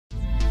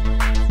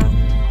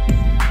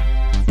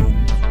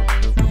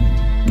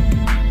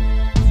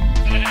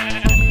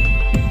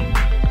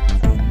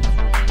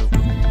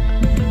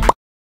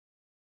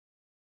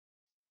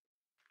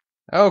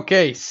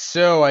Okay,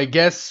 so I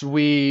guess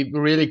we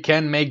really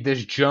can make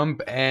this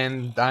jump,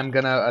 and I'm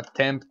gonna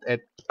attempt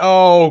at.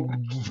 Oh,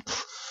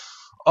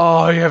 oh!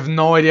 I have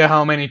no idea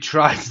how many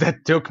tries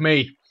that took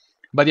me.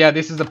 But yeah,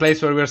 this is the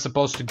place where we're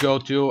supposed to go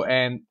to,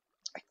 and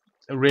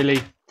really,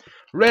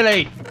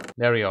 really,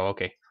 there we go.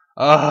 Okay.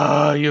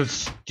 Ah, you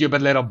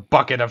stupid little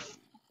bucket of.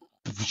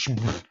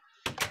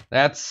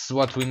 That's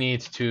what we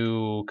need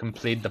to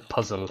complete the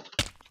puzzle.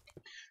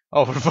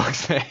 Oh, for fuck's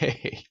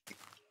sake.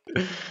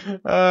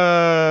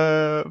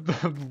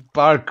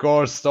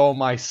 Parkour stole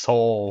my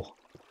soul.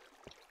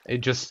 It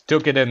just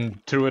took it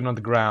and threw it on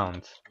the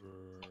ground.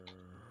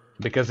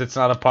 Because it's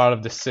not a part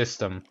of the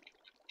system.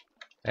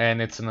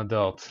 And it's an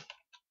adult.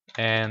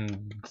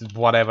 And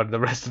whatever the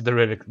rest of the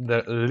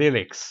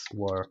lyrics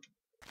were.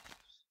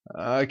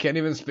 I can't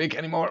even speak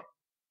anymore.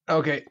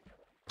 Okay.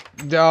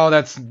 No,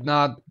 that's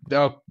not...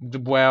 Oh,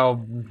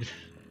 well...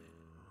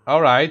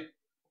 Alright.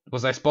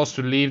 Was I supposed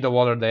to leave the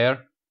water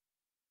there?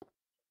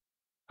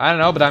 I don't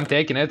know, but I'm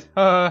taking it.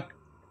 Why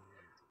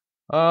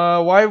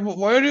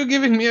are you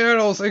giving me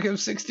arrows? I have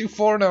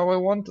 64 now. I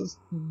want a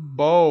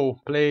bow,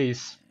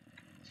 please.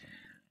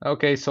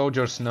 Okay,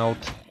 soldier's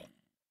note.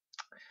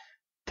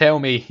 Tell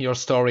me your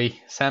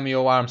story,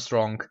 Samuel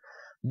Armstrong.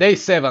 Day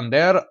 7.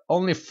 There are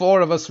only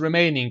 4 of us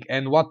remaining,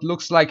 and what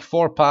looks like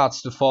 4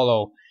 paths to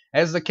follow.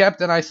 As the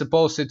captain, I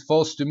suppose it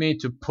falls to me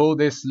to pull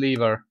this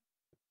lever.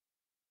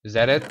 Is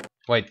that it?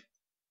 Wait.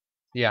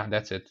 Yeah,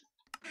 that's it.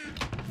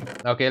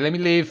 Okay, let me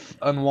leave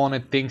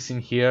unwanted things in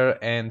here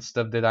and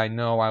stuff that I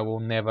know I will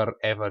never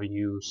ever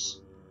use.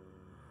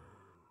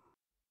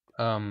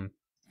 Okay,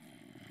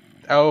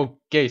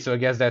 so I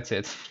guess that's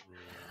it.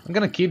 I'm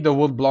gonna keep the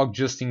wood block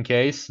just in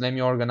case. Let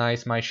me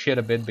organize my shit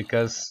a bit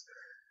because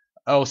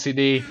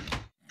OCD,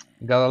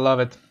 gotta love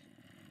it.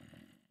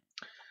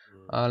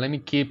 Let me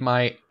keep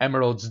my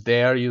emeralds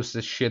there. Use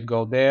this shit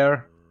go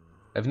there.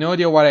 I have no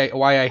idea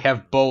why I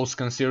have bows,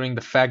 considering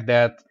the fact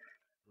that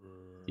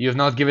you've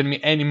not given me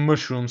any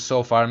mushrooms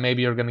so far.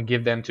 Maybe you're gonna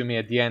give them to me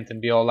at the end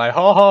and be all like,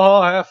 ho ho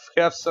ho,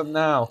 have some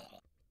now.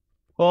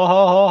 Ho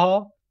ho ho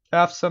ho,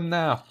 have some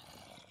now.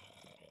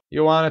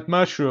 You wanted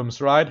mushrooms,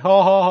 right?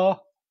 Ho ho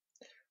ho.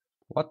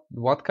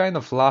 What kind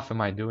of laugh am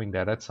I doing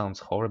there? That sounds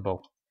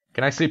horrible.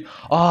 Can I sleep?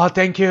 Oh,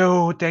 thank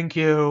you, thank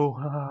you.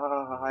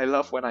 I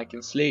love when I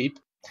can sleep.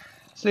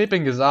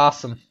 Sleeping is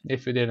awesome,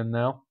 if you didn't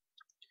know.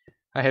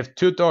 I have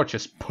 2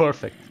 torches,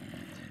 perfect.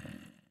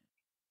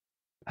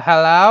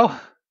 Hello?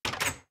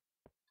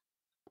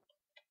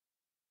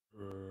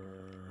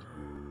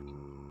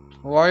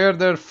 Why are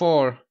there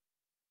 4?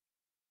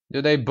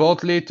 Do they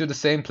both lead to the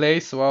same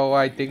place? Well,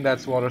 I think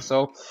that's water,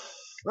 so...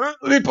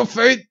 leap of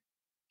faith!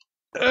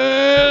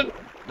 And...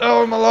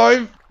 now I'm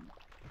alive!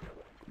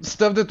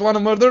 Stuff that wanna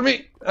murder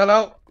me?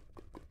 Hello?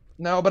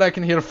 No, but I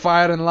can hear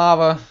fire and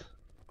lava.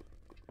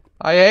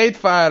 I hate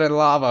fire and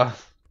lava.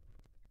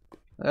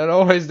 They're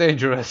always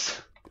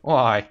dangerous.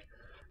 Why?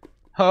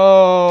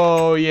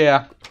 Oh,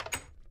 yeah.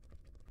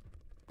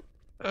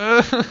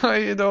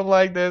 You don't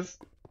like this.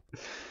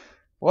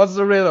 What's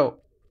the riddle?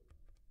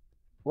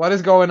 What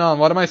is going on?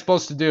 What am I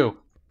supposed to do?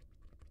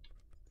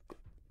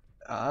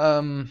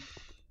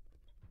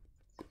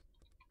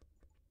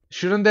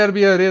 Shouldn't there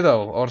be a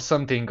riddle or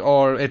something?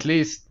 Or at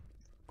least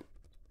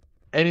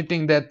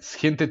anything that's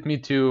hinted me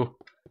to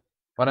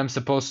what I'm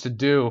supposed to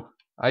do?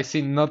 I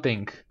see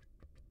nothing.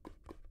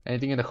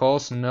 Anything in the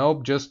holes?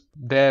 Nope, just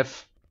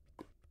death.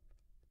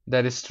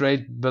 That is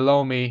straight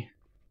below me.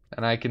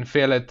 And I can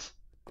feel it.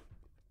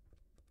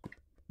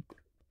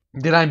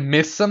 Did I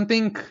miss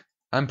something?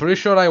 I'm pretty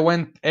sure I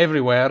went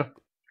everywhere.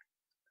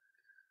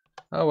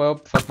 Oh well,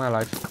 fuck my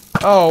life.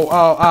 Oh,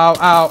 ow, ow,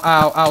 ow,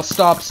 ow, ow,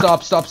 stop,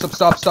 stop, stop, stop,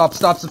 stop, stop,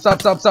 stop, stop,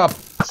 stop, stop,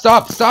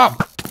 stop,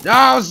 stop!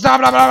 No,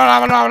 stop, blah,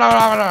 blah, blah, blah,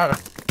 blah, blah.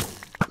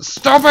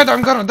 Stop it,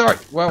 I'm gonna die!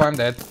 Well, I'm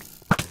dead.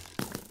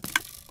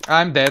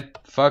 I'm dead,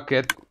 fuck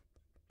it.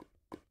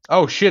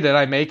 Oh shit, did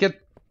I make it?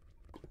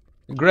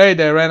 Great,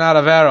 they ran out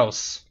of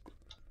arrows.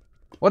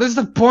 What is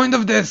the point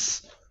of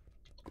this?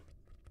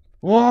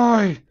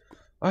 Why?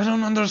 I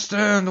don't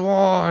understand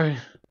why.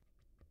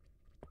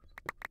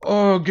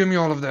 Oh, give me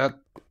all of that.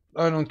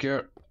 I don't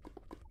care.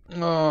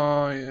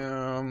 Oh,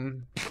 yeah.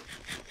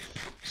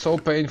 So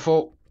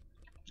painful.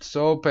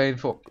 So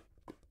painful.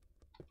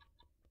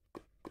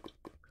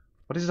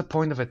 What is the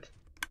point of it?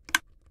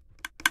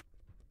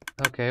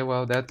 Okay,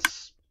 well,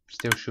 that's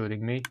still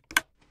shooting me.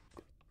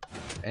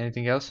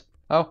 Anything else?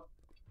 Oh.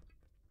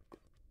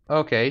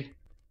 Okay.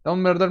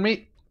 Don't murder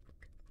me.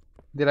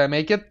 Did I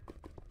make it?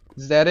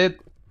 Is that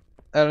it?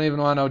 I don't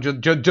even want to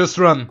know. Just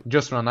run.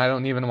 Just run. I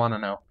don't even want to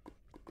know.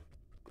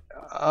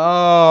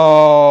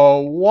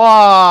 Oh,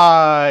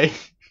 why?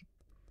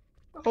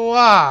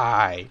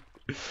 Why?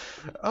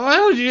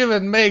 Why would you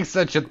even make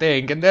such a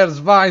thing? And there's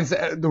vines.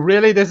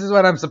 Really? This is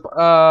what I'm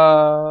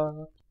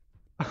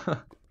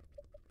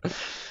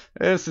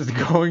This is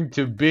going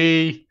to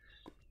be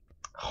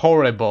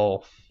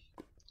horrible.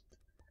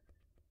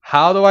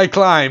 How do I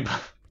climb?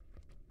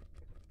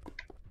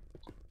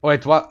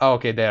 Wait, what? Oh,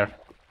 okay, there.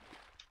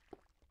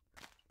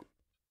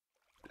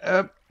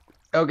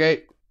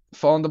 Okay.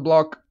 Fall on the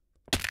block.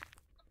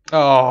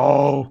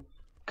 Oh,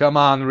 come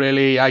on,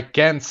 really? I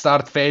can't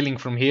start failing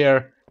from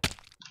here.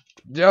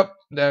 Yep,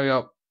 there we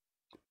go.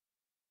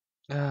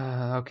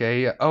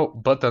 Okay. Oh,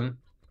 button.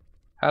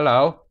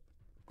 Hello.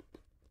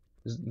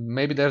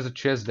 Maybe there's a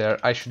chest there.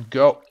 I should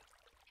go.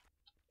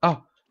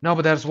 Oh, no,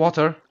 but there's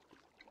water.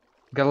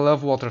 Gotta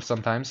love water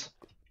sometimes.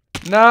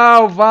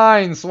 No,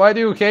 Vines, why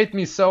do you hate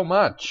me so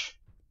much?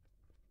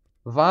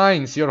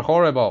 Vines, you're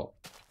horrible.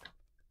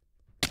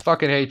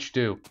 Fucking hate you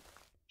too.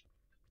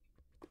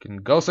 Can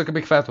go suck a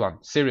big fat one.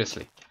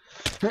 Seriously.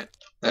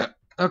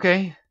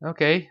 Okay,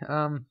 okay.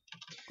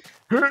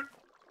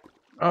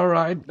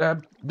 Alright,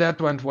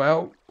 that went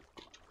well.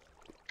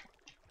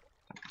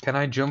 Can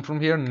I jump from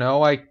here?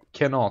 No, I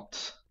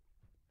cannot.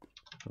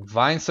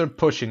 Vines are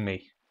pushing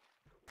me.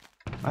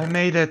 I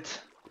made it.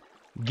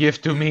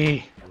 Give to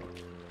me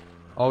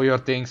all your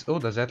things. Oh,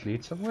 does that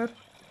lead somewhere?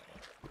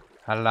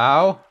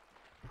 Hello?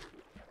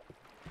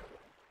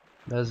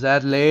 Does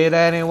that lead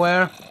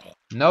anywhere?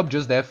 Nope,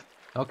 just death.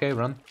 Okay,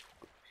 run.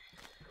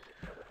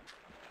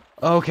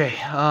 Okay,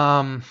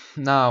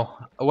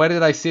 now, where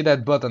did I see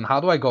that button?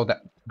 How do I go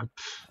that?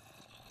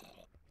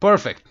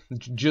 Perfect.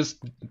 Just...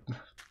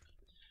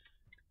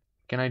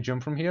 Can I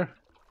jump from here?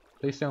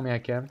 Please tell me I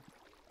can.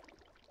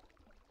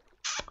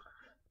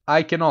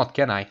 I cannot,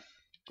 can I?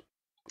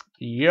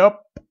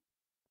 Yup.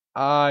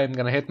 I'm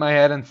gonna hit my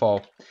head and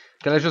fall.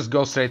 Okay, let's just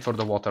go straight for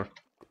the water.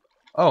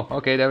 Oh,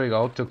 okay, there we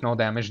go. Took no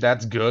damage.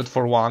 That's good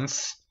for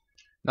once.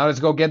 Now let's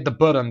go get the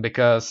button,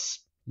 because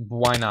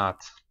why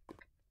not?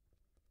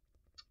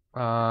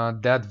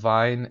 That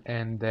vine,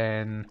 and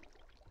then...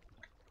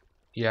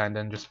 Yeah, and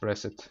then just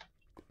press it.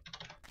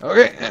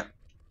 Okay.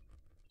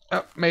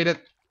 Oh, made it.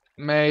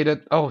 Made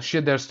it. Oh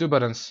shit, there's two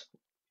buttons.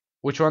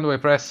 Which one do I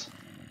press?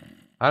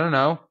 I don't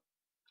know.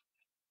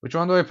 Which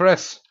one do I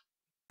press?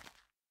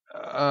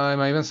 Am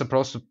I even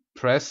supposed to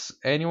press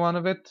any one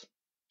of it?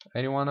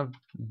 Any one of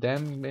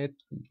them?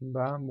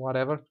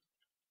 Whatever.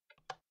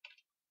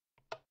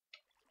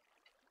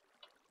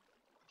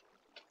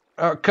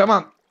 Come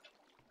on.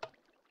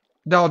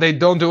 No, they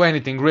don't do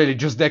anything, really.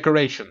 Just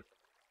decoration.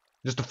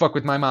 Just to fuck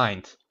with my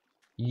mind.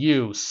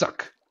 You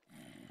suck.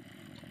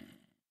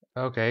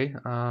 Okay,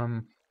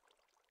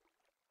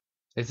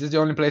 is this the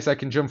only place I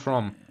can jump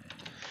from?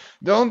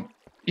 Don't...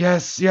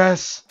 Yes,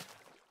 yes.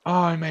 Oh,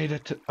 I made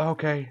it.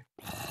 Okay.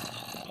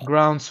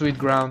 Ground, sweet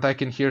ground. I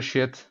can hear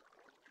shit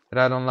that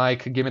I don't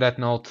like. Give me that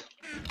note.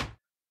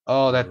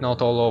 Oh, that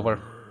note all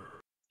over.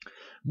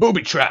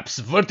 Booby traps,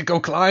 vertical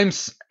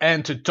climbs,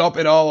 and to top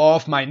it all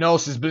off, my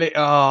nose is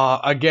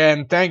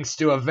again, thanks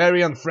to a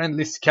very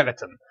unfriendly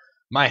skeleton.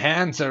 My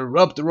hands are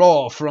rubbed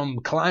raw from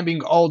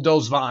climbing all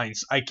those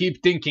vines. I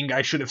keep thinking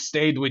I should have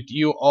stayed with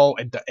you all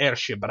at the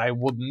airship, but I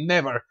would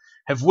never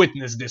have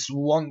witnessed this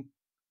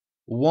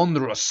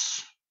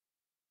wondrous...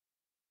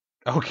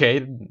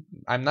 Okay,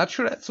 I'm not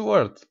sure that's a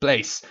word.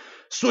 Place.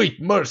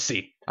 Sweet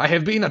mercy! I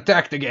have been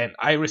attacked again.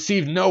 I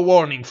received no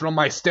warning from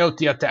my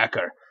stealthy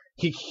attacker.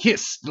 He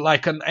hissed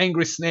like an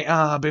angry snake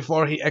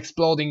before he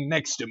exploding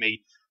next to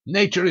me.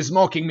 Nature is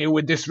mocking me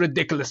with this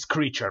ridiculous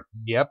creature.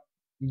 Yep.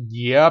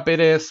 Yep, it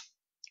is.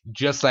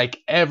 Just like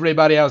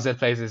everybody else that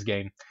plays this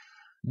game.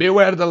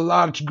 Beware the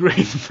large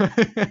green...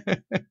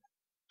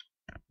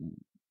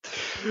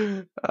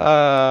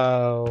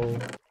 Oh.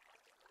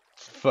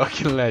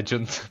 Fucking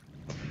legend.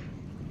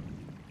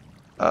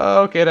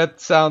 Okay,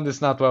 that sound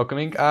is not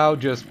welcoming. I'll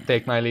just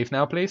take my leave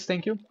now, please.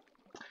 Thank you.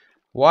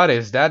 What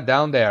is that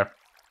down there?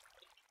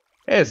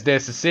 Is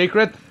this a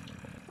secret?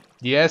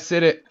 Yes,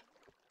 it is.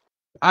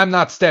 I'm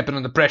not stepping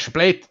on the pressure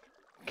plate.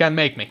 Can't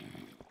make me.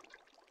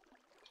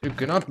 You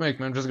cannot make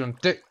me. I'm just gonna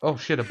take... Oh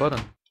shit, a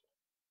button.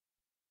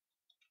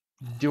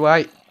 Do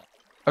I...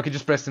 Okay,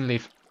 just press and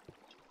leave.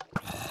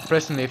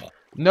 Press and leave.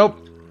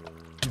 Nope.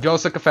 Go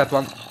suck a fat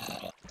one.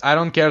 I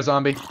don't care,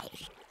 zombie.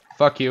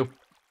 Fuck you.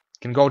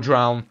 Can go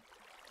drown.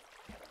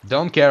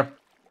 Don't care.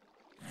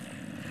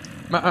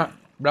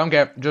 Don't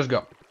care. Just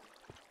go.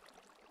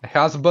 It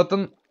has a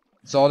button.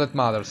 It's all that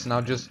matters.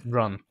 Now just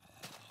run.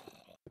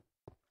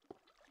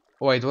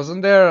 Wait,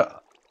 wasn't there...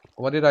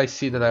 What did I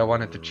see that I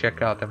wanted to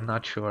check out? I'm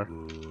not sure.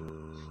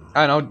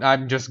 I know,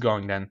 I'm just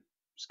going then.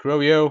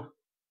 Screw you.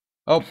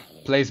 Oh,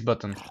 place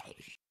button.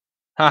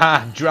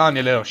 Haha, drown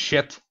you little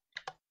shit.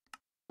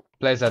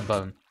 Place that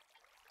button.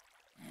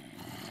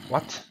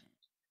 What?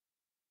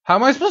 How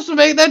am I supposed to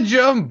make that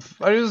jump?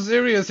 Are you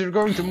serious? You're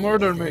going to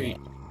murder me.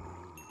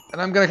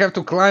 And I'm gonna have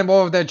to climb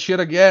all of that shit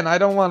again. I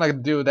don't wanna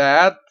do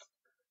that.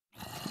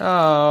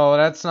 Oh,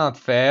 that's not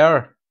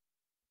fair.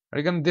 Are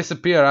you gonna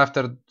disappear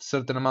after a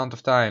certain amount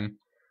of time?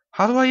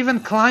 How do I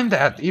even climb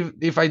that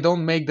if I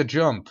don't make the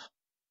jump?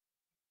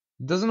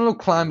 It doesn't look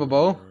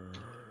climbable.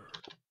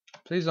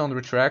 Please don't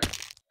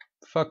retract.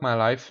 Fuck my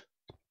life.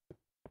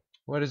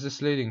 Where is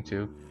this leading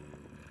to?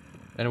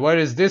 And where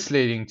is this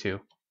leading to?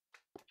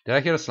 Did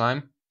I hear a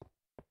slime?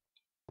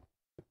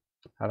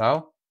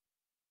 Hello?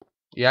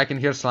 Yeah, I can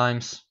hear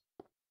slimes.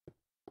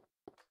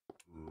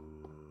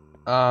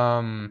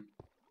 I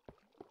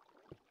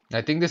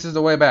think this is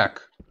the way back.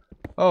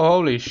 Oh,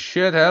 holy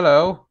shit,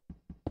 hello.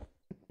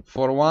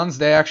 For once,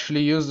 they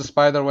actually use the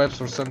spider webs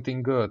for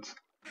something good.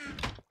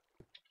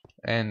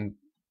 And,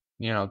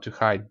 you know, to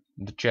hide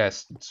the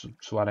chest.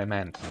 That's what I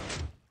meant.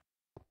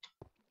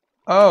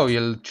 Oh,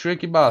 you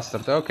tricky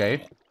bastard.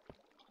 Okay.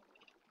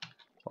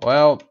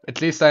 Well, at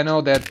least I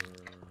know that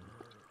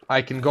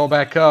I can go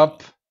back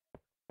up.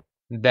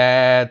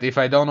 That if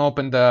I don't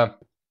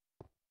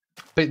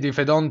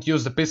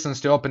use the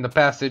pistons to open the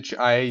passage,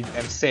 I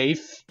am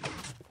safe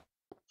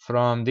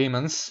from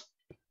demons.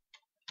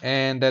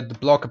 And that the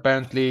block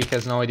apparently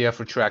has no idea of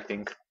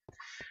retracting.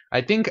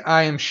 I think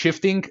I am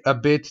shifting a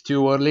bit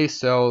too early,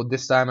 so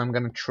this time I'm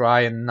gonna try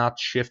and not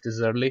shift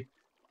as early.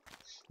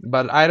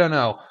 But I don't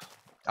know.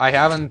 I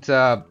haven't,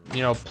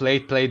 you know,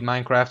 played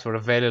Minecraft for a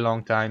very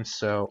long time,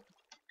 so...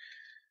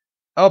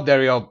 Oh, there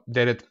we go.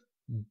 Did it.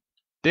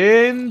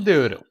 Didn't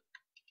do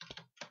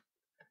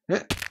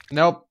it.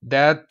 Nope,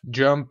 that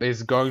jump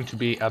is going to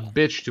be a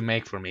bitch to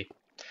make for me.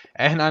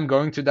 And I'm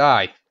going to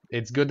die.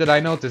 It's good that I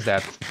noticed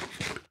that.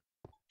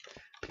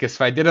 Because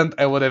if I didn't,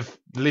 I would have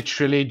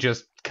literally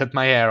just cut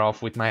my hair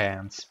off with my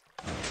hands.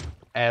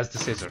 As the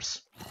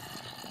scissors.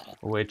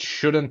 Which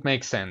shouldn't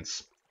make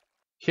sense.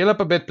 Heal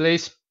up a bit,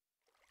 please.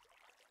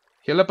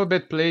 Heal up a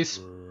bit, please.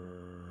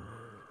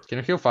 Can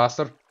you heal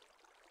faster?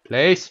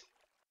 Please.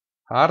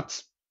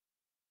 Hearts.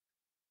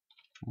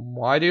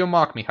 Why do you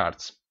mock me,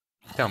 Hearts?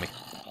 Tell me.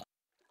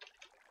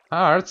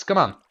 Hearts, come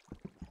on.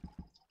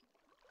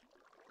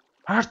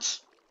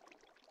 Hearts!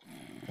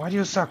 Why do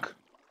you suck?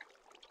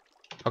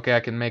 Okay,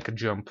 I can make a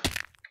jump.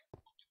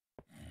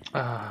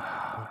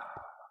 That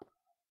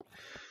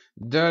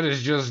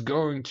is just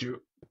going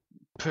to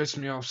piss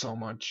me off so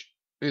much,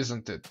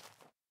 isn't it?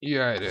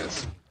 Yeah, it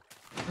is.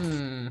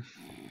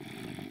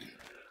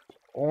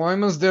 Why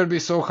must there be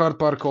so hard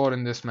parkour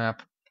in this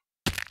map?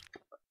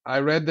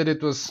 I read that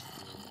it was...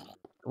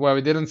 Well,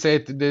 it didn't say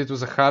that it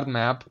was a hard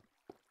map.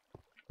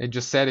 It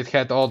just said it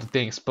had all the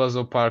things.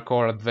 Puzzle,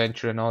 parkour,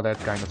 adventure and all that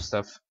kind of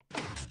stuff.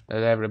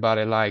 That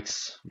everybody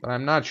likes. But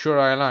I'm not sure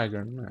I like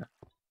it.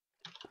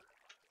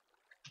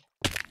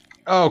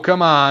 Oh,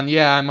 come on.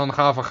 Yeah, I'm on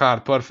half a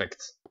heart.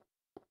 Perfect.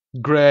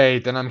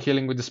 Great. And I'm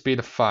healing with the speed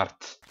of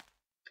fart.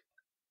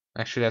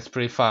 Actually, that's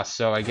pretty fast.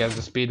 So I guess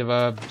the speed of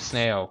a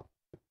snail.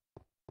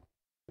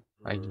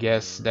 I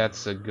guess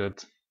that's a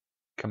good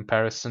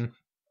comparison.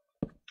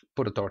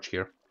 Put a torch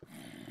here.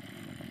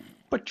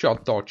 Put your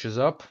torches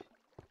up.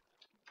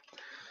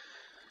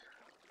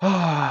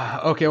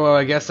 Okay, well,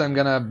 I guess I'm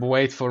gonna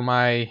wait for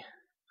my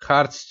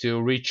hearts to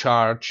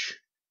recharge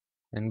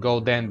and go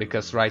then,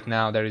 because right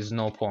now there is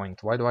no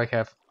point. Why do I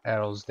have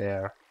arrows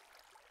there?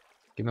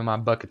 Give me my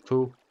bucket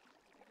too.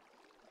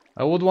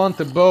 I would want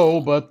a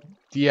bow, but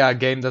yeah,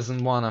 game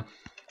doesn't wanna.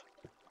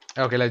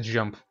 Okay, let's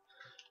jump.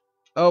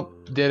 Oh,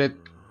 did it.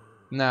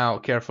 Now,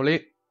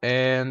 carefully.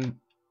 And...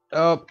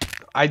 oh,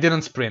 I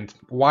didn't sprint.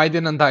 Why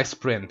didn't I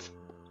sprint?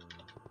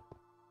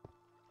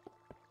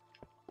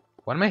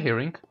 What am I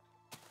hearing?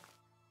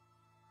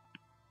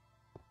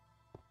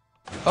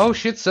 Oh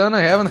shit, son, I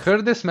haven't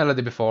heard this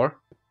melody before.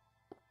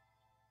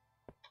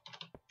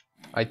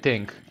 I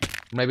think.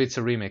 Maybe it's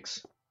a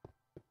remix.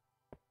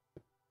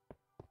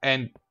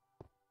 And...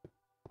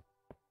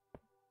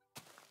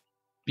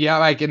 yeah,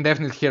 I can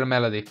definitely hear a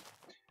melody.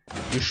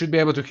 You should be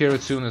able to hear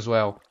it soon as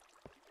well.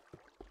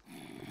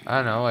 I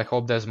don't know, I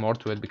hope there's more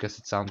to it because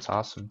it sounds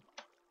awesome.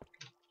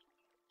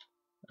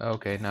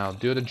 Okay, now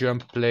do the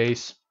jump,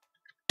 please.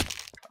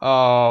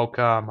 Oh,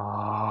 come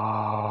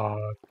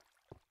on.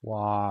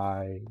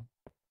 Why?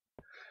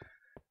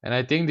 And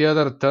I think the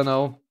other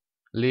tunnel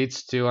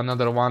leads to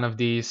another one of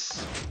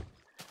these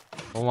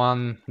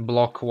one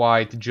block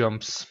wide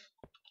jumps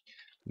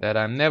that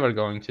I'm never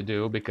going to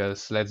do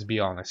because let's be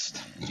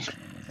honest.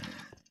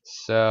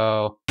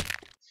 So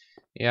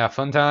yeah,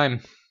 fun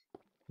time.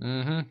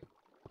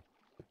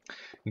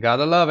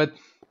 Gotta love it.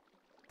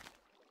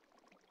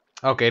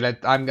 Okay,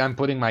 I'm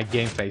putting my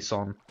game face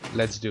on.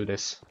 Let's do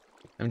this.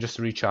 I'm just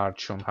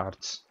recharge on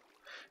hearts.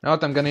 You know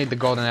what? I'm gonna eat the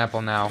golden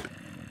apple now.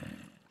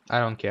 I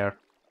don't care.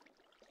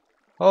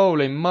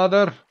 Holy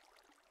mother!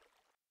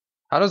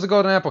 How does the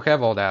golden apple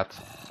have all that?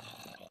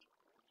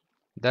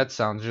 That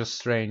sounds just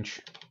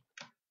strange.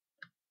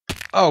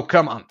 Oh,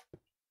 come on!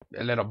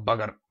 A little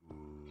bugger.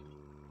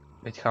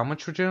 Wait, how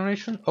much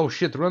regeneration? Oh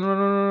shit, run, run,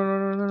 run, run,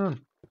 run, run,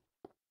 run.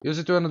 Use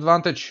it to an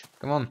advantage.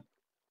 Come on.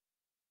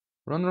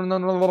 Run, run,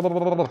 run, run, run,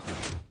 run,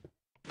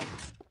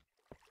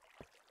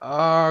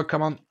 run.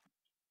 Come on.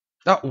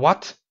 Oh,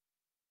 what?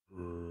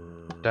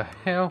 The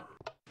hell?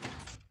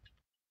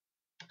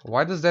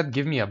 Why does that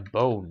give me a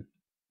bone?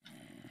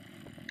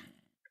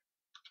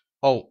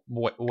 Oh,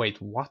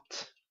 wait,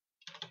 what?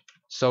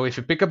 So if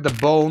you pick up the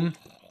bone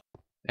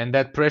and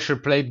that pressure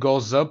plate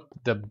goes up,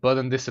 the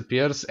button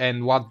disappears,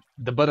 and what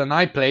the button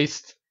I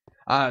placed,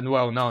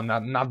 well, no,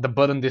 not the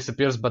button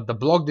disappears, but the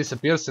block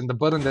disappears, and the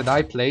button that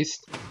I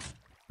placed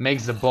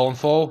makes the bone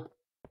fall.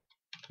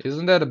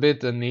 Isn't that a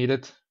bit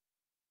unneeded?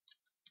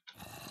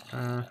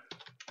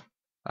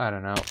 I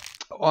don't know.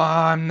 Oh,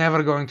 I'm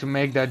never going to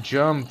make that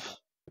jump.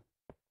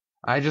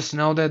 I just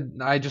know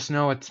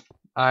it.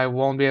 I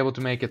won't be able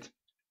to make it.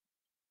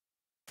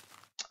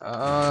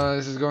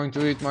 This is going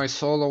to eat my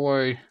soul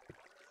away.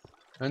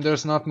 And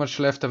there's not much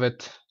left of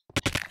it.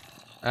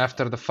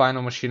 After the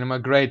final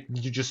machinima. Great,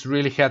 you just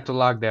really had to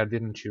lag there,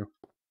 didn't you?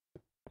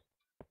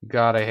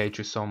 God, I hate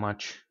you so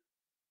much.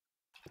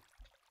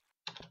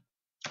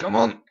 Come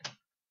on!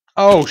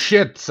 Oh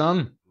shit,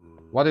 son!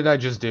 What did I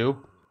just do?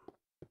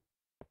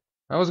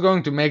 I was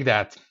going to make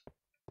that.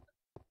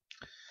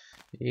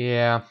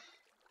 Yeah.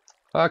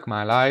 Fuck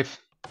my life.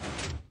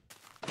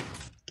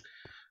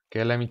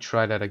 Okay, let me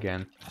try that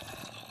again.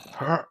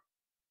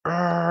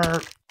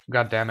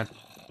 God damn it.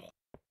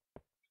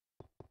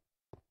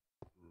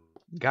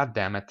 God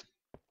damn it.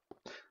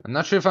 I'm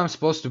not sure if I'm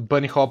supposed to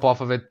bunny hop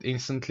off of it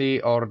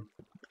instantly or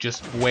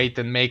just wait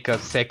and make a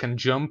second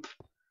jump.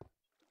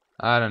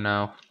 I don't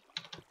know.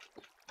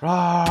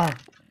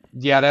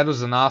 Yeah, that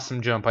was an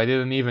awesome jump. I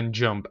didn't even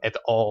jump at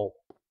all.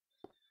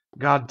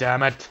 God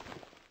damn it.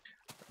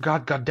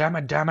 God damn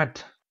it, damn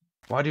it.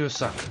 Why do you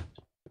suck?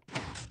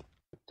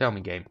 Tell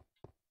me, game.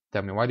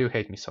 Tell me, why do you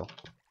hate me so?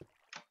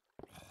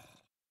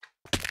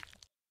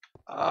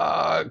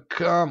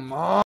 Come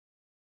on.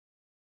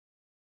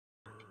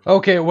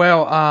 Okay,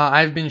 well,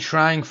 I've been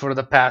trying for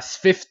the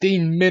past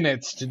 15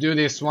 minutes to do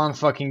this one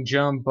fucking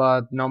jump,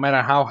 but no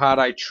matter how hard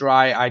I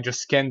try, I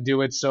just can't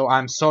do it, so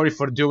I'm sorry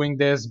for doing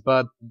this,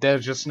 but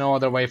there's just no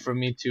other way for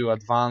me to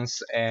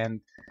advance,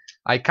 and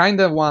I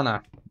kinda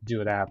wanna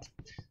do that.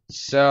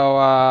 So,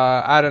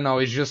 I don't know,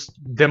 it's just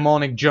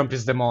demonic jump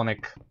is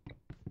demonic.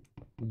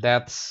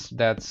 That's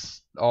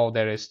all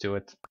there is to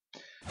it.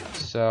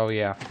 So,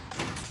 yeah.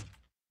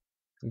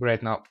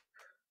 Great, now.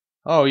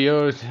 Oh,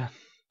 you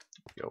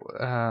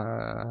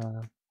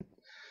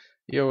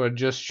were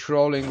just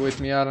trolling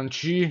with me,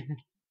 aren't you?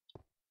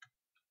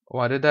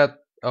 Why did that?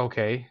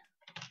 Okay.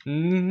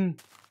 You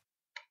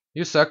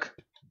suck.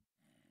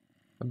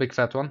 A big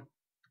fat one.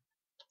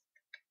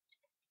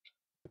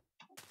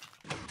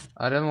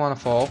 I didn't want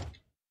to fall.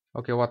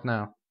 Okay, what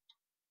now?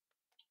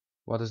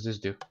 What does this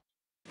do?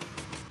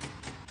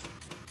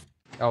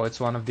 Oh, it's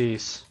one of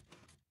these.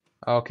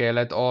 Okay,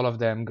 let all of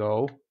them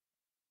go.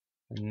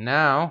 And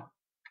now...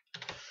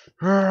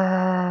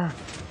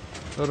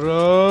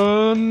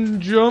 Run!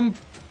 Jump!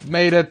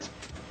 Made it!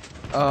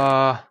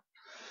 And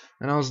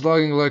I was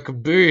lagging like a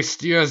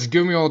beast. Yes,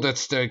 give me all that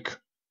steak.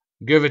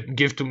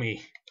 Give to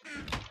me.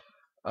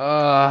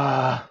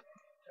 Okay.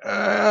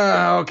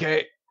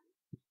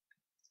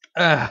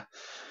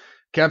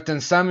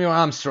 Captain Samuel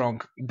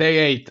Armstrong, Day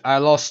 8. I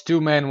lost 2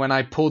 men when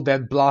I pulled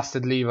that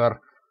blasted lever.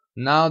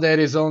 Now there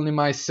is only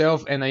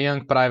myself and a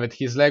young private.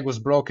 His leg was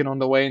broken on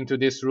the way into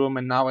this room,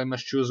 and now I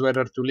must choose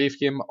whether to leave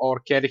him or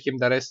carry him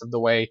the rest of the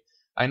way.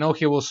 I know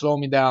he will slow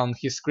me down.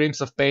 His screams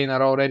of pain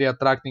are already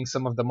attracting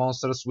some of the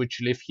monsters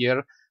which live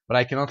here, but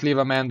I cannot leave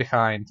a man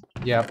behind.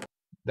 Yep,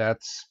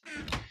 it's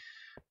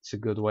a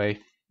good way.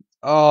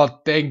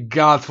 Oh, thank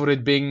God for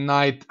it being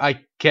night.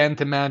 I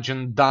can't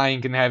imagine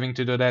dying and having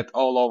to do that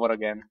all over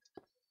again.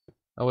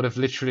 I would have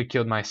literally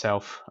killed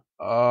myself.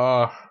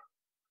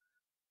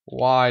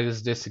 Why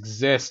does this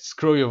exist?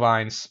 Screw you,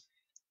 Vines.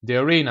 The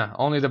arena.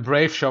 Only the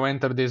brave shall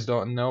enter this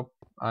door. Nope,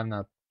 I'm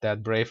not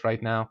that brave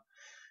right now.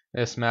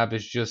 This map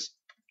is just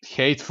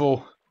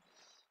hateful,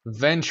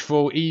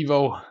 vengeful,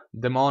 evil,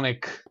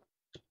 demonic.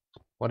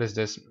 What is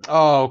this?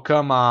 Oh,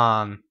 come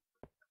on.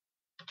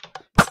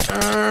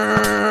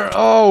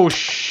 Oh,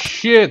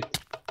 shit,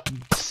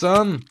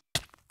 son.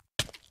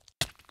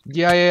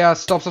 Yeah.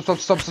 Stop.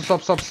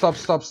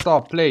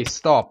 Please,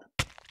 stop.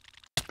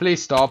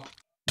 Please stop.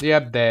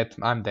 Yep, dead.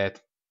 I'm dead.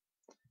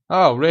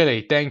 Oh,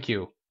 really? Thank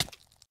you.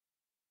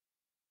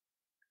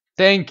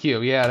 Thank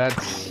you. Yeah,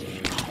 that's...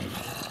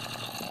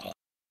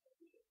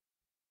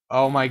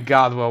 Oh my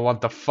God, well,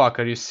 what the fuck?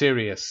 Are you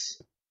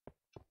serious?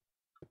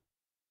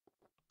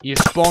 You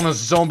spawn a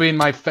zombie in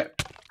my fa...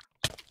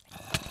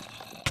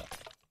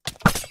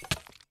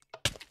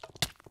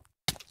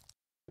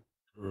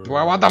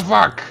 Well, what the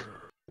fuck?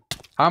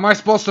 How am I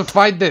supposed to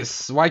fight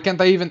this? Why can't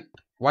I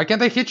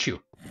hit you?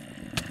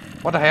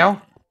 What the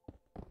hell?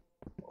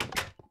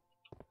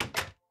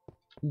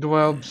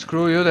 Well,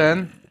 screw you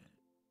then.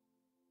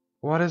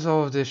 What is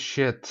all of this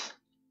shit?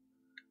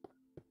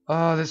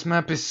 Oh, this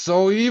map is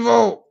so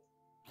evil!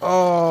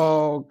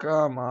 Oh,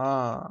 come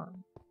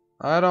on.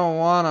 I don't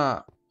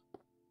wanna...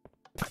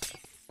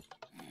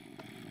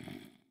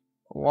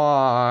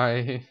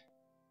 Why?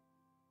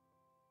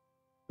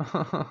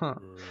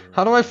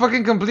 How do I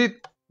fucking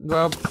complete...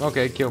 Well,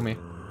 okay, kill me.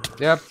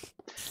 Yep,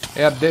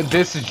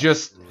 this is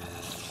just...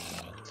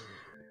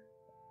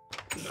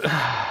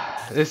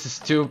 This is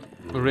too...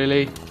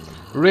 Really?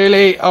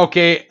 Really?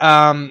 Okay,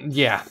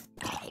 yeah.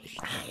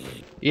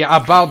 Yeah,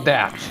 about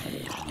that.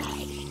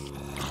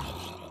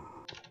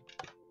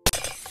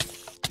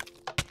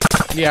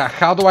 Yeah,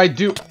 how do I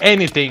do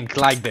anything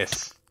like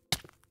this?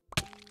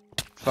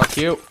 Fuck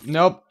you.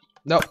 Nope.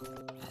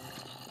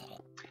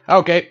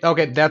 Okay,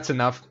 that's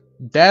enough.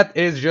 That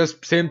is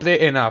just simply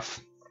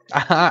enough.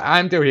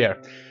 I'm still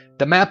here.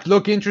 The map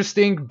look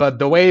interesting, but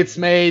the way it's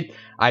made,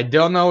 I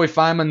don't know if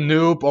I'm a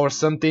noob or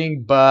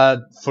something, but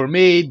for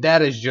me,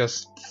 that is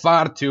just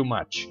far too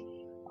much.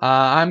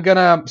 I'm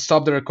gonna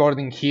stop the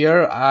recording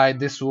here.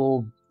 This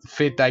will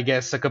fit, I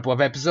guess, a couple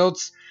of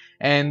episodes.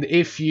 And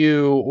if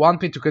you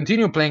want me to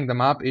continue playing the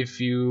map, if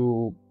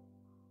you,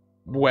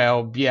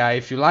 well, yeah,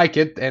 if you like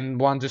it and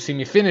want to see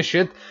me finish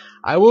it,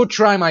 I will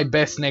try my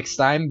best next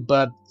time.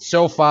 But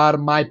so far,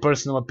 my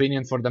personal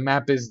opinion for the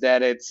map is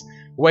that it's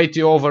way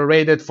too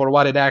overrated for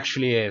what it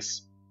actually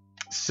is.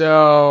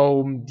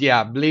 So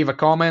yeah, leave a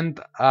comment.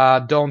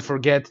 Don't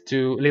forget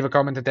to leave a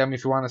comment and tell me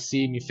if you want to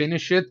see me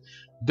finish it.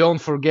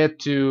 Don't forget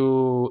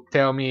to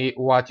tell me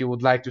what you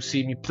would like to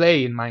see me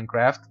play in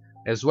Minecraft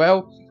as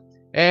well.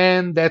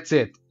 And that's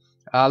it.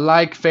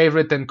 Like,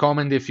 favorite, and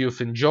comment if you've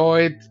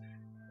enjoyed.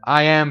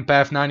 I am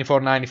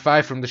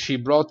Path9495 from the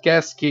Sheep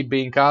Broadcast. Keep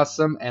being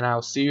awesome, and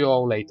I'll see you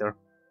all later.